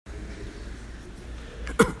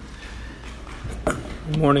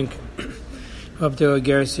Good morning. Up to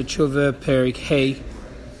Igeres Teshuvah, Perik Hey.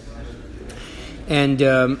 And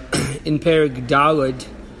in Perik Daled,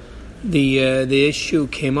 the issue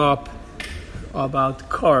came up about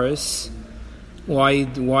cars. Why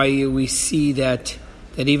we see that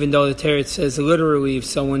even though the Torah says literally if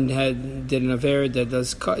someone did an aver that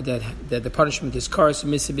the punishment is cars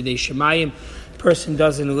misibidei shemayim, person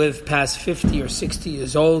doesn't live past 50 or 60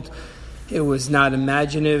 years old. It was not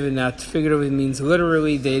imaginative and not figurative. It means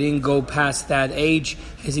literally they didn't go past that age,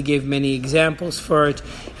 as he gave many examples for it.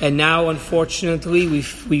 And now, unfortunately, we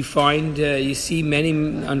find you see many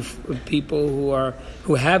people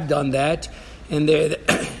who have done that, and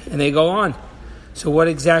they go on. So, what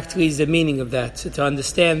exactly is the meaning of that? So, to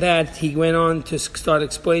understand that, he went on to start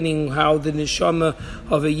explaining how the neshama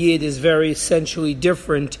of a yid is very essentially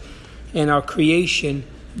different in our creation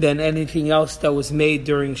than anything else that was made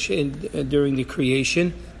during the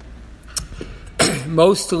creation.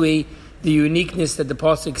 Mostly the uniqueness that the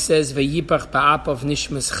pasuk says vayipach ba'apav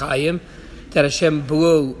nishmas chayim, that Hashem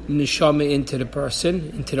blew neshama into the person,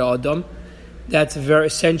 into the Adam. That's very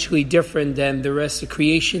essentially different than the rest of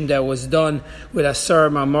creation that was done with asar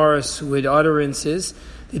mamaris, with utterances.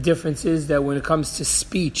 The difference is that when it comes to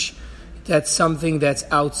speech, that's something that's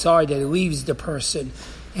outside, that leaves the person.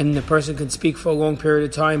 And the person can speak for a long period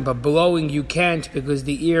of time, but blowing you can't, because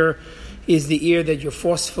the ear is the ear that you're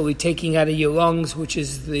forcefully taking out of your lungs, which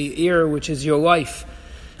is the ear which is your life.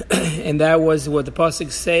 And that was what the pasuk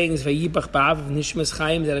is saying, is vayibach ba'av nishmas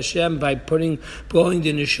chayim, that Hashem, by blowing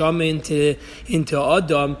the neshama into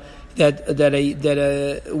Adam,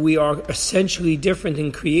 that we are essentially different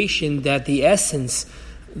in creation, that the essence,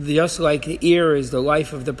 just like the ear is the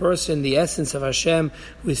life of the person, the essence of Hashem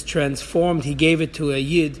was transformed. He gave it to a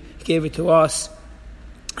yid, he gave it to us,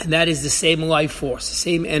 and that is the same life force, the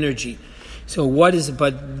same energy. So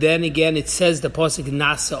but then again it says the pasuk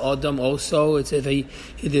Nasa Adam also,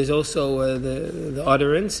 there's also the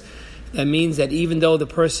utterance. That means that even though the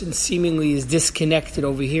person seemingly is disconnected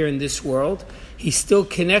over here in this world, he's still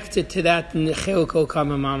connected to that.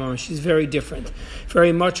 She's very different.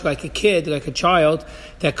 Very much like a kid, like a child,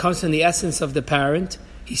 that comes from the essence of the parent.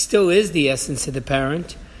 He still is the essence of the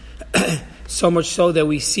parent. So much so that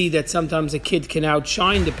we see that sometimes a kid can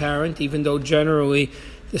outshine the parent, even though generally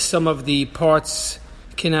the sum of the parts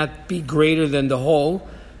cannot be greater than the whole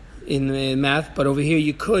in math, but over here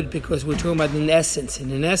you could, because we're talking about an essence.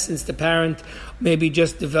 And in essence, the parent maybe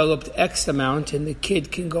just developed X amount, and the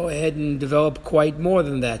kid can go ahead and develop quite more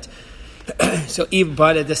than that.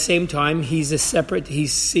 But at the same time, he's a separate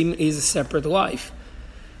life.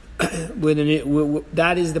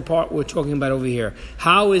 That is the part we're talking about over here.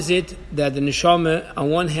 How is it that the neshama,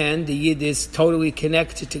 on one hand, the yid is totally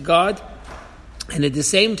connected to God, and at the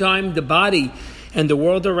same time, the body and the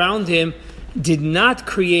world around him did not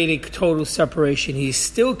create a total separation. He's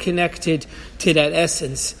still connected to that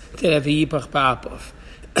essence, to that v'yipach ba'apav.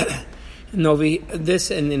 And over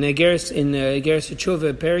this, and in Igeres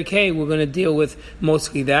Teshuvah, Perik Hey, we're going to deal with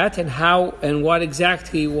mostly that, and how and what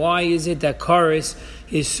exactly, why is it that kares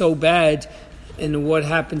is so bad, and what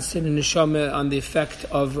happens to the neshama on the effect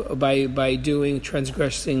of by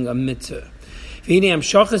transgressing a mitzvah. We said,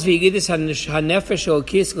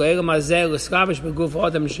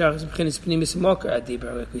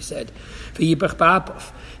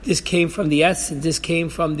 this came from the essence, this came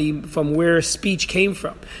from where speech came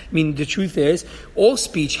from. I mean, the truth is, all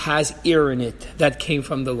speech has air in it that came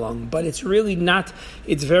from the lung, but it's really not,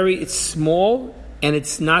 it's small, and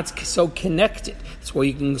it's not so connected. That's why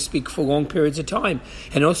you can speak for long periods of time.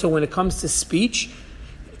 And also when it comes to speech,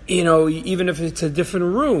 even if it's a different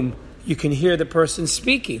room, you can hear the person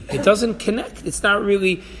speaking. It doesn't connect. It's not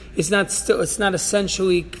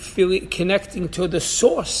essentially connecting to the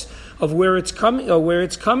source of where it's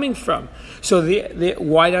coming from. So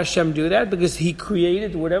why does Hashem do that? Because He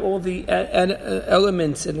created all the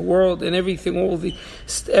elements and world and everything,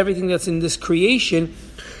 everything that's in this creation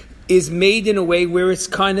is made in a way where it's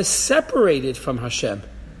kind of separated from Hashem,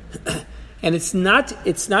 and it's not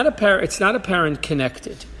apparent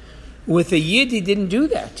connected. With a yid, he didn't do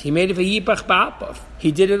that. He made it a yipach ba'apav.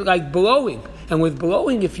 He did it like blowing. And with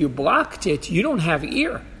blowing, if you blocked it, you don't have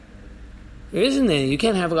ear. There isn't any. You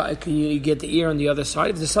can't have, you get the ear on the other side.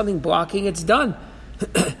 If there's something blocking, it's done.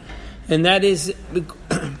 And that is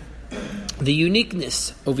the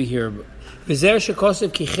uniqueness over here. Like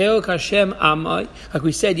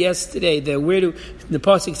we said yesterday, the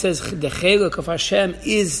pasuk says the cheluk of Hashem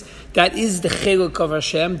is the cheluk of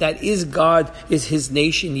Hashem. That is God, is His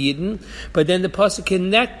nation Yidden. But then the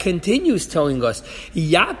pasuk continues telling us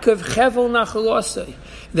Yaakov chevel nachalosai,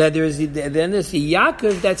 that there's the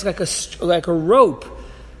Yaakov that's like a rope.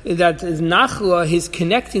 That is Nachla, he's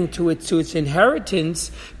connecting to its inheritance.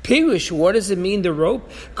 Pirush, what does it mean, the rope?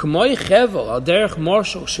 K'moi chevel, al derech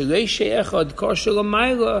marshal, shelei she'echad, kor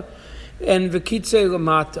shelamayla, and v'kitzei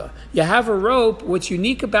lamata. You have a rope. What's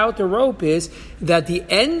unique about the rope is that the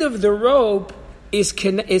end of the rope is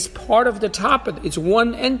part of the top of it. It's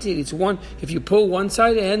one entity. It's one. If you pull one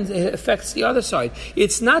side, it affects the other side.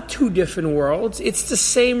 It's not two different worlds. It's the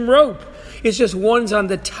same rope. It's just one's on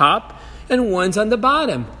the top and one's on the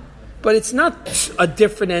bottom. But it's not a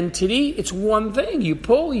different entity. It's one thing. You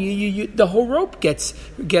pull, the whole rope gets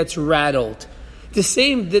rattled. The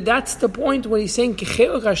same. That's the point when he's saying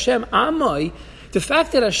Kecheluk Hashem Amai. The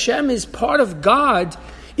fact that Hashem is part of God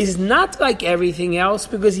is not like everything else,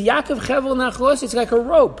 because Yaakov Chevel Nachlos, it's like a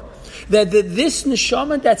rope. That this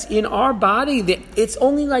neshama that's in our body, it's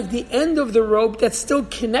only like the end of the rope that's still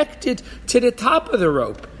connected to the top of the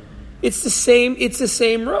rope. It's the same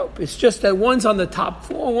rope. It's just that one's on the top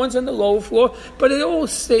floor, one's on the lower floor, but it all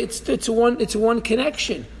it's one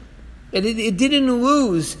connection. And it didn't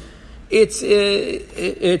lose its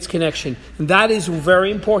connection. And that is very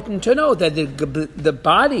important to know, that the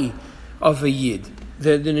body of a Yid,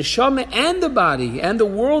 the neshama and the body and the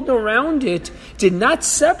world around it did not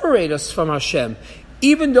separate us from Hashem.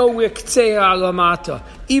 Even though we're k'tzei alamata,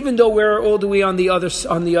 even though we're all the way on the other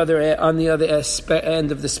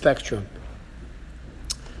end of the spectrum.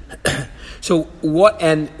 So what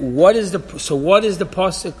is the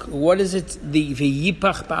pasuk? What is it the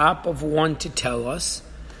v'yipach ba'ap of one to tell us?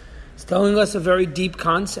 It's telling us a very deep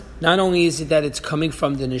concept. Not only is it that it's coming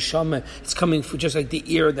from the neshama, it's coming from just like the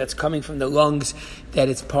ear that's coming from the lungs, that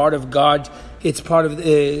it's part of God. It's part of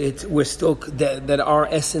we're still that our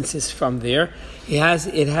essence is from there.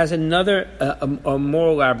 It has another a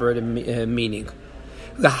more elaborate meaning.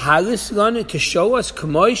 The halis lanu, to show us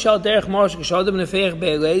k'moi shal derech marsh k'shodem nefeich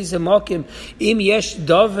be'elei zemokim im yesh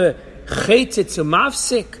dove chetzitz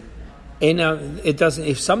umafsik. And it doesn't.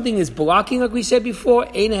 If something is blocking, like we said before,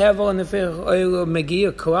 ein hevel nefeich oil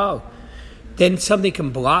megia klal, then something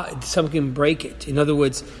can block. Something can break it. In other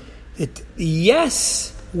words,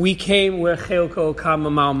 yes. We're Chelko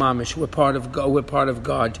Kamamal Mamish. We're part of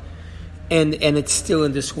God, and it's still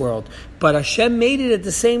in this world. But Hashem made it at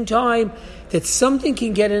the same time that something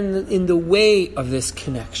can get in the way of this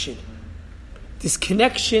connection. This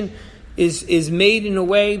connection is made in a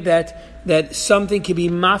way that something can be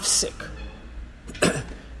mafsik.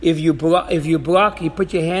 If you block, you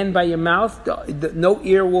put your hand by your mouth, no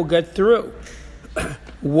ear will get through.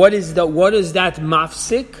 What is that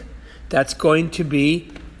mafsik? That's going to be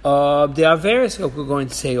the Averis, we're going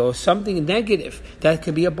to say, or something negative. That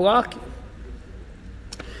could be a blocking.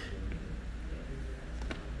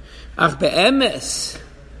 Ach be'emes,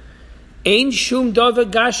 ein shum davar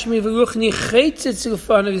gashmi v'ruchni chetzitz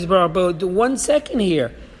l'fanav yisbarach. 1 second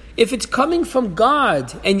here. If it's coming from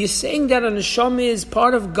God, and you're saying that a neshama is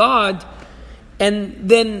part of God, and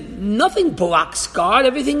then nothing blocks God,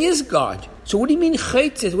 everything is God. So what do you mean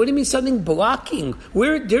chetzitz? What do you mean something blocking?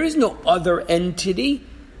 There is no other entity.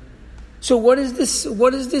 So what is this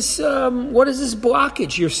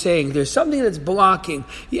blockage you're saying? There's something that's blocking.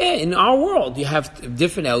 Yeah, in our world you have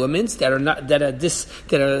different elements that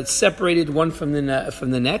are separated one from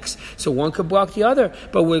the next. So one could block the other.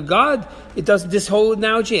 But with God, it does this whole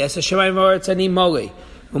analogy. There's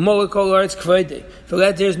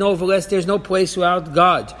no place without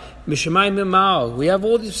God. We have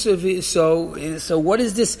all this. So what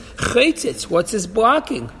is this chetzitz? What's this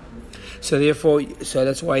blocking? So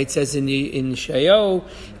that's why it says in Shayo,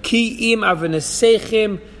 Ki im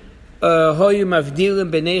avanesechem hoyu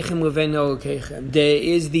mavdilim benechem leven elokechem. There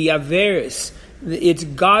is the averis. It's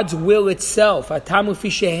God's will itself. Atamu fi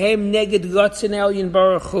shehem neged ratzon elyon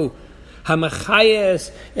baruch hu.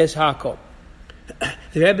 Hamachayes es hakol.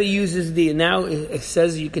 The Rebbe uses now it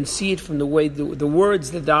says, you can see it from the way the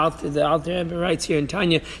words that the Alter Rebbe writes here in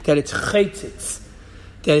Tanya, that it's chetzitz.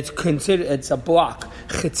 That it's a block.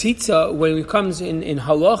 Chetzitza, when it comes in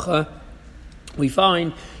halacha, we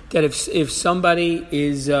find that if somebody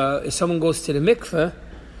if someone goes to the mikveh,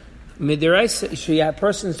 midiraisa, a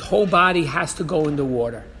person's whole body has to go in the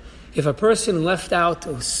water. If a person left out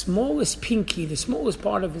the smallest pinky, the smallest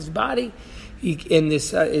part of his body,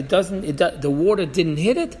 the water didn't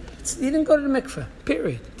hit it, he didn't go to the mikveh.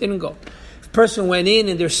 Period. Didn't go. If a person went in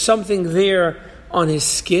and there's something there on his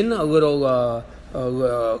skin, a little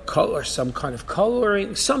color, some kind of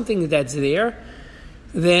coloring, something that's there,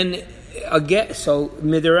 then again, so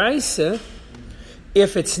midiraisa,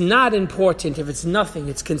 if it's not important, if it's nothing,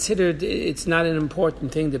 it's considered, it's not an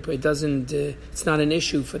important thing, that it doesn't, it's not an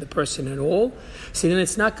issue for the person at all, so then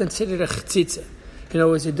it's not considered a chtzitza. In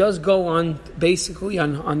other words, it does go on basically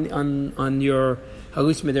on your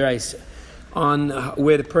halus midiraisa, on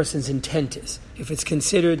where the person's intent is. If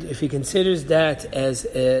he considers that as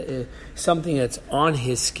something that's on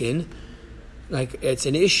his skin, like it's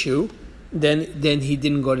an issue, then he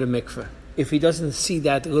didn't go to the mikveh. If he doesn't see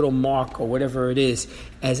that little mark or whatever it is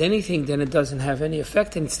as anything, then it doesn't have any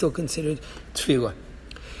effect, and it's still considered tefillah.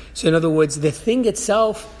 So in other words, the thing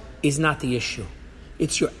itself is not the issue.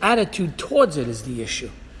 It's your attitude towards it is the issue.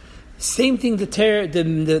 Same thing the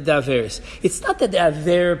averes. It's not that the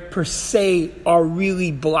aver per se are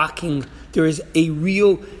really blocking. There is a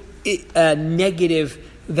real negative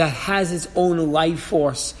that has its own life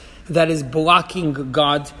force that is blocking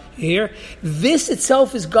God here. This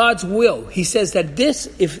itself is God's will. He says that this,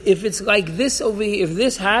 if it's like this over here, if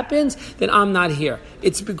this happens, then I'm not here.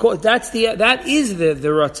 It's because that is the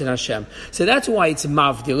Ratzon Hashem. So that's why it's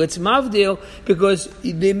mavdil. It's mavdil because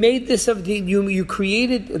they made this of you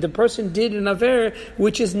created, the person did an aver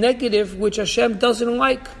which is negative, which Hashem doesn't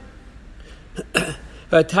like.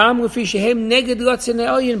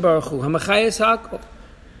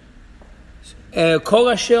 Kol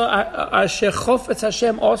asher chofetz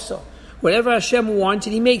Hashem also. Whatever Hashem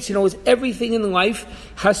wanted, He makes. Everything in life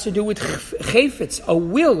has to do with chayfetz, a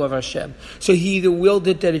will of Hashem. So He either willed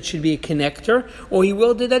it that it should be a connector, or He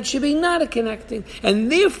willed it that it should be not a connecting. And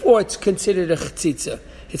therefore it's considered a chtzitza.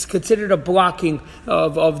 It's considered a blocking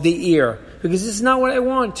of the ear. Because this is not what I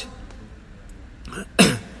want.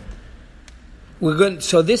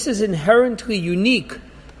 So this is inherently unique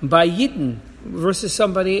by Yidden versus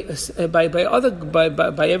somebody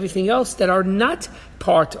by everything else that are not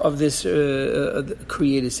part of this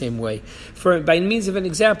created same way. By means of an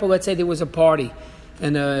example, let's say there was a party,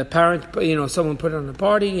 and a parent, someone put on a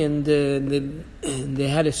party, and they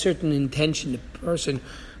had a certain intention. The person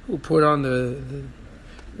who put on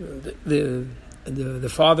the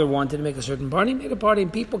father wanted to make a certain party, made a party,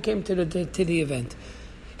 and people came to the event.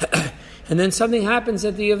 And then something happens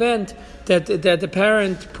at the event that the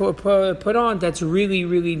parent put on that's really,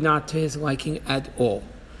 really not to his liking at all.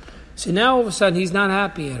 So now all of a sudden he's not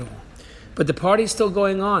happy at all. But the party's still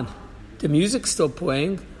going on. The music's still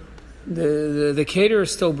playing. The caterer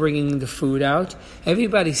is still bringing the food out.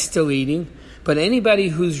 Everybody's still eating. But anybody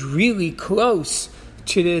who's really close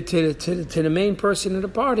to the main person of the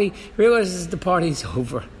party realizes the party's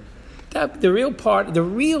over. The real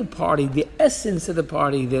party, the essence of the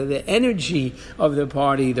party, the energy of the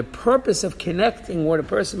party, the purpose of connecting where a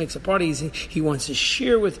person makes a party, he wants to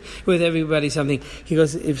share with everybody something. He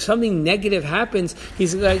goes, if something negative happens,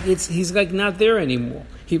 he's like not there anymore.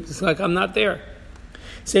 He's like, I'm not there.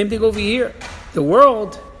 Same thing over here. The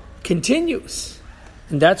world continues.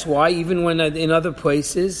 And that's why even when in other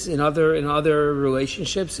places, in other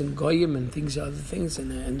relationships, in Goyim and other things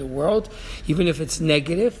in the world, even if it's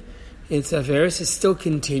negative, it's Averis, it still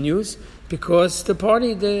continues because the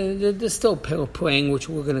party, they're still playing, which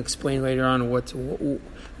we're going to explain later on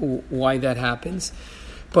why that happens.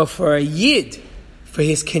 But for a Yid, for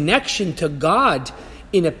his connection to God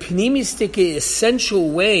in a pneumistic, essential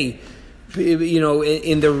way,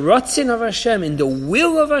 in the Ratzon of Hashem, in the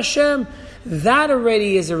will of Hashem, that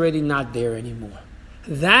is already not there anymore.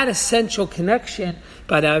 That essential connection,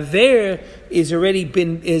 but Aver is already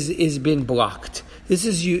been blocked. This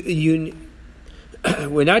is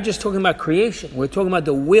we're not just talking about creation. We're talking about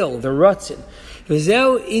the will, the Ratzon.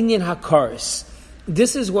 V'zeu inyan hakaris.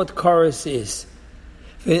 This is what karis is.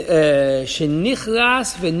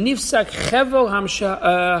 Shenichlas v'nifsak chevel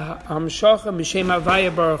hamshacha b'shem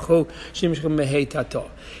Havaya Baruch Hu shemshchem behei.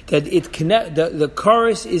 That it connect. The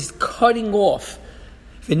karis is cutting off.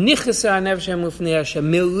 V'nichasa hanefshem lifnei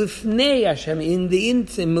Hashem milifnei Hashem in the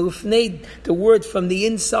inside. Milifnei, the word from the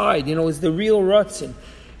inside, is the real Ratzon.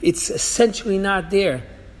 It's essentially not there.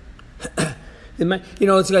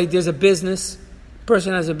 It's like there's a business.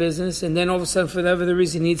 Person has a business, and then all of a sudden, for whatever the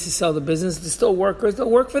reason, he needs to sell the business. There's still workers. They'll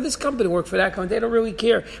work for this company, work for that company. They don't really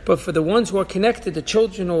care. But for the ones who are connected, the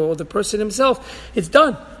children or the person himself, it's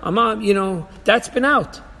done. That's been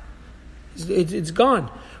out. It's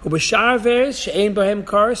gone. So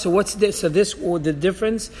what's this? So this or the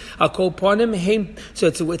difference? So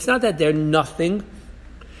it's not that they're nothing.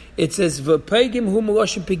 It says it's a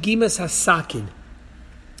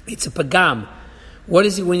pagam. What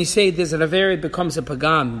is it when you say there's an aver? It becomes a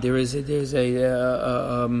pagam. There's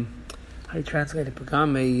a how do you translate it?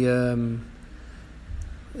 Pagam,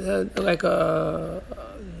 like a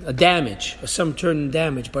damage, or some turn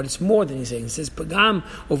damage, but it's more than he's saying. He says pagam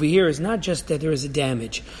over here is not just that there is a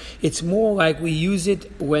damage. It's more like we use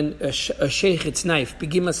it when a sheikhit's knife,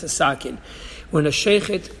 begimas asakin. When a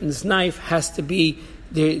sheikhit's knife has to be,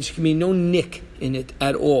 there can be no nick in it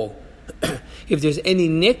at all. If there's any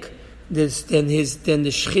nick, then the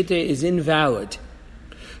shchita is invalid.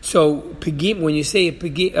 So when you say a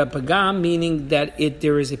pagam, meaning that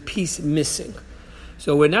there is a piece missing.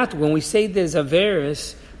 So when we say there's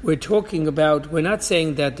averis, we're not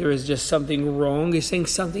saying that there is just something wrong. We're saying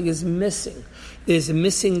something is missing. There's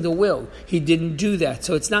missing the will. He didn't do that.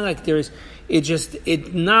 So it's not like it's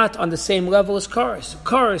not on the same level as Karas.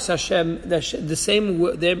 Karas, Hashem, the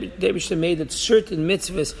same, they made that certain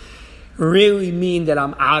mitzvahs really mean that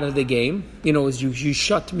I'm out of the game. As you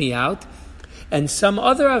shut me out. And some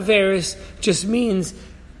other averis just means,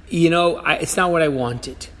 it's not what I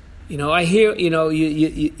wanted. I hear,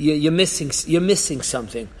 you're missing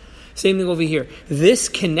something. Same thing over here. This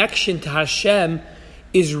connection to Hashem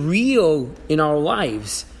is real in our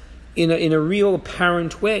lives, in a real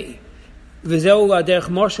apparent way. V'zeu derech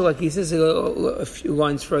Marshal, like he says a few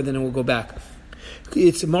lines further, and then we'll go back.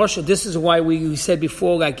 It's Marshal. This is why we said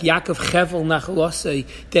before, like Yaakov Chevel Nachalosai,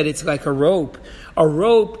 that it's like a rope. A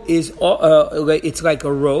rope is, it's like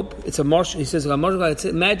a rope. It's a Marshal. He says,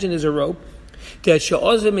 imagine there's a rope that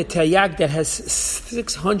has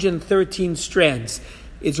 613 strands.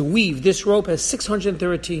 It's weave. This rope has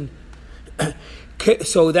 613.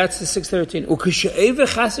 So that's the 613.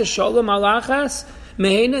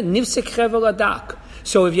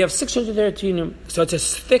 So if you have 613, so it's a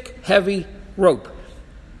thick, heavy rope.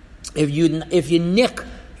 If you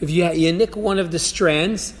nick one of the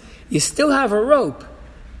strands, you still have a rope,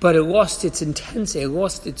 but it lost its intensity, it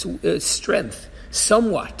lost its strength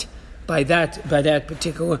somewhat. By that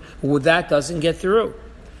particular, that doesn't get through.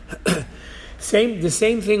 The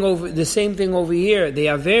same thing over here. The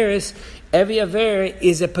averis, every aver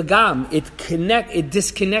is a pagam. It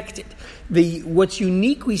disconnected. What's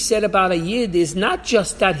unique we said about a yid is not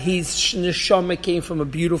just that his neshama came from a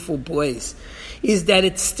beautiful place, is that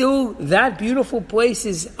it's still, that beautiful place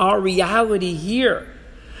is our reality here.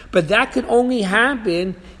 But that could only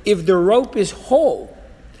happen if the rope is whole.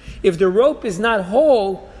 If the rope is not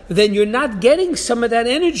whole, then you're not getting some of that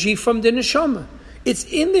energy from the neshama. It's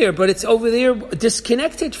in there, but it's over there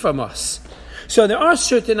disconnected from us. So there are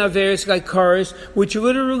certain averes like cars which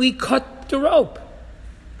literally cut the rope.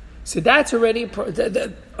 So that's already, we're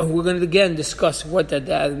going to again discuss what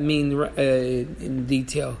that means in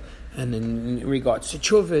detail and in regards to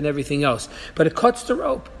tshuva and everything else. But it cuts the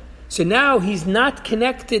rope. So now he's not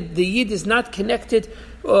connected, the yid is not connected.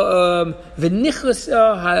 He's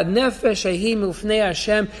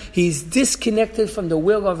disconnected from the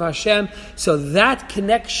will of Hashem. So that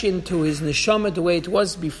connection to his neshama, the way it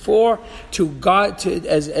was before, to God,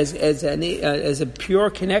 as a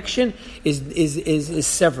pure connection, is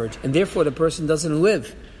severed, and therefore the person doesn't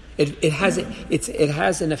live. It has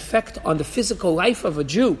an effect on the physical life of a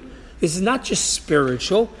Jew. This is not just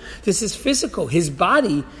spiritual. This is physical. His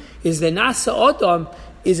body is the nasa odom,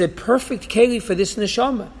 is a perfect keli for this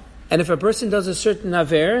neshama. And if a person does a certain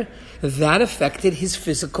aver, that affected his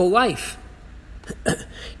physical life.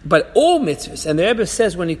 But all mitzvahs, and the Rebbe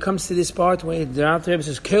says when he comes to this part, where the Rebbe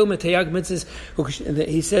says, Kel metayag mitzvahs,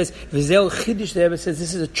 he says, V'zel chidush, the Rebbe says,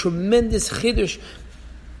 this is a tremendous chidush.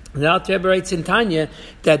 The Rebbe writes in Tanya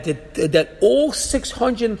that all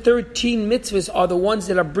 613 mitzvahs are the ones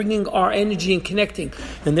that are bringing our energy and connecting.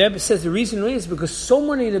 And the Rebbe says the reason is because so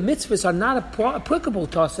many of the mitzvahs are not applicable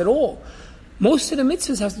to us at all. Most of the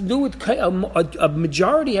mitzvahs have to do with a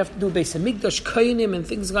majority have to do with Beis Hamikdash, Kainim, and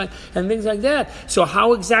things like that. So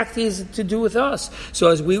how exactly is it to do with us?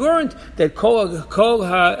 So as we learned that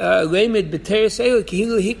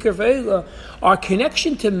our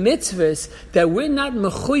connection to mitzvahs that we're not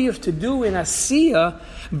mechuyev to do in Asiyah,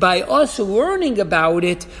 by us learning about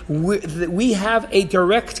it, we have a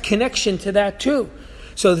direct connection to that too.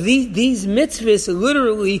 So these mitzvahs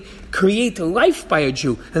literally create life by a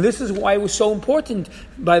Jew. And this is why it was so important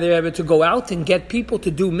by the Rebbe to go out and get people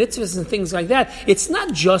to do mitzvahs and things like that. It's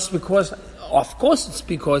not just because, of course it's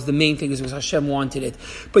because the main thing is because Hashem wanted it,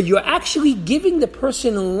 but you're actually giving the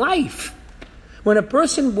person life. When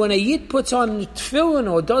a yid puts on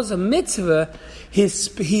tefillin or does a mitzvah,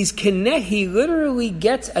 he literally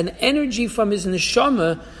gets an energy from his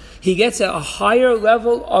neshama. He gets a higher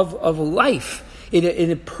level of life.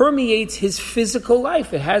 It permeates his physical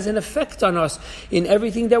life. It has an effect on us in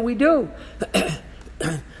everything that we do.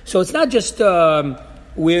 So it's not just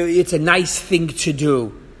where it's a nice thing to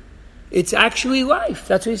do. It's actually life.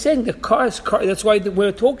 That's what he's saying. The cars. That's why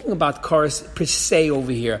we're talking about cars per se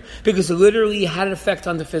over here, because it literally had an effect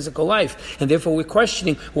on the physical life, and therefore we're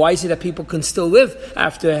questioning why is it that people can still live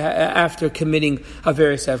after committing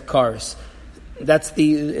Averis of cars. That's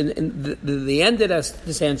the end of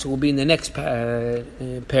this answer will be in the next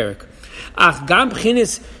parak.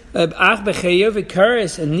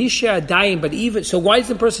 But even so, why does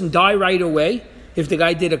the person die right away? If the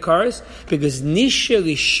guy did a kares, because nisha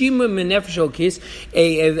lishima menefesh kis,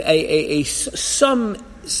 some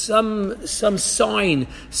sign,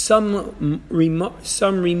 some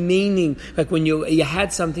remaining, like when you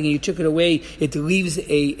had something and you took it away, it leaves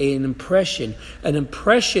an impression. An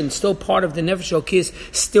impression, still part of the nefesh kis,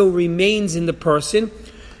 still remains in the person,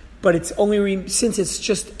 but it's only since it's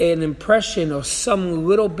just an impression or some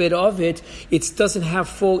little bit of it, it doesn't have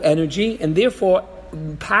full energy, and therefore,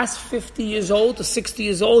 past 50 years old to 60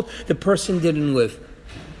 years old, the person didn't live.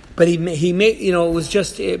 But he made, it was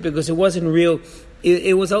just because it wasn't real.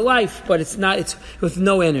 It was a life, but it's with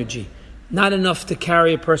no energy, not enough to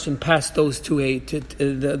carry a person past those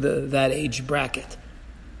that age bracket.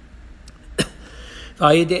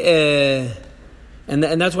 And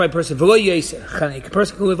that's why a person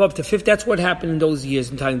can live up to 50. That's what happened in those years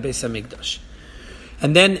in time Beis Hamikdash.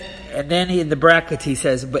 And then in the bracket he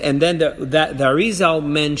says, and then the Arizal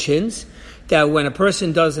mentions that when a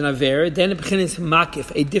person does an Avera, then it's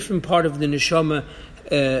makif, a different part of the neshama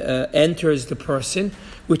enters the person,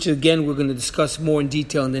 which again we're going to discuss more in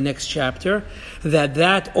detail in the next chapter.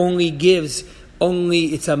 That only gives.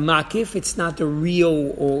 It's a makif, it's not the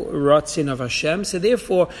real ratzin of Hashem, so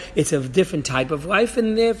therefore it's a different type of life,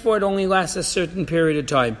 and therefore it only lasts a certain period of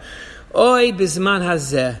time. Oy bizman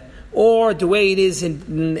hazeh, or the way it is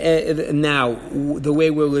now, the way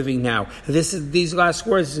we're living now. These last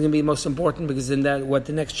words is going to be most important, because in that what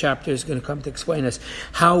the next chapter is going to come to explain us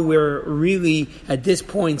how we're really at this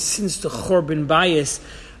point since the Churban Bayis,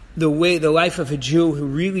 the life of a Jew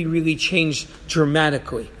really, really changed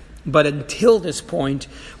dramatically. But until this point,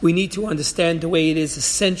 we need to understand the way it is,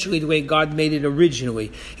 essentially the way God made it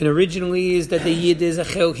originally. And originally is that the Yid is a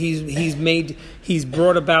chel, he's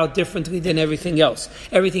brought about differently than everything else.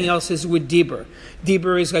 Everything else is with Dibur.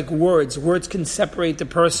 Dibur is like words. Words can separate the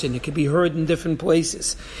person. It can be heard in different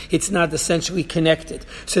places. It's not essentially connected.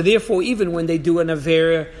 So therefore, even when they do an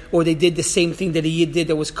Avera, or they did the same thing that a Yid did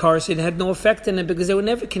that was Kars, it had no effect on them, because they were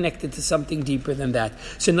never connected to something deeper than that.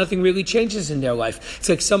 So nothing really changes in their life. It's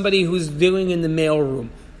like somebody who's dealing in the mailroom,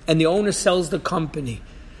 and the owner sells the company.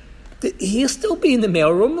 He'll still be in the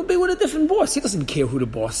mailroom, he'll be with a different boss. He doesn't care who the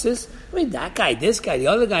boss is. I mean, that guy, this guy, the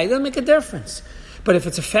other guy, it doesn't make a difference. But if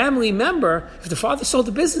it's a family member, if the father sold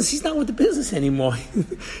the business, he's not with the business anymore.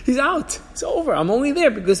 He's out. It's over. I'm only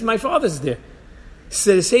there because my father's there.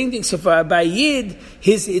 So the same thing. So by Yid,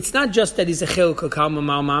 it's not just that he's a chel kakam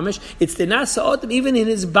mal mamish. It's the nasa otam. Even in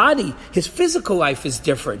his body, his physical life is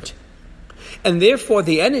different. And therefore,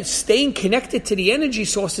 the energy, staying connected to the energy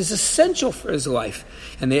source is essential for his life.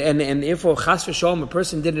 And therefore, chas v'sholom, a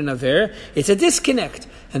person did an aver, it's a disconnect.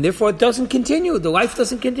 And therefore, it doesn't continue. The life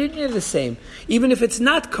doesn't continue the same. Even if it's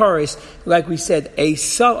not kares, like we said,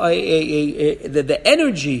 the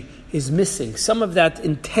energy is missing. Some of that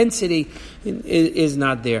intensity is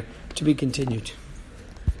not there. To be continued.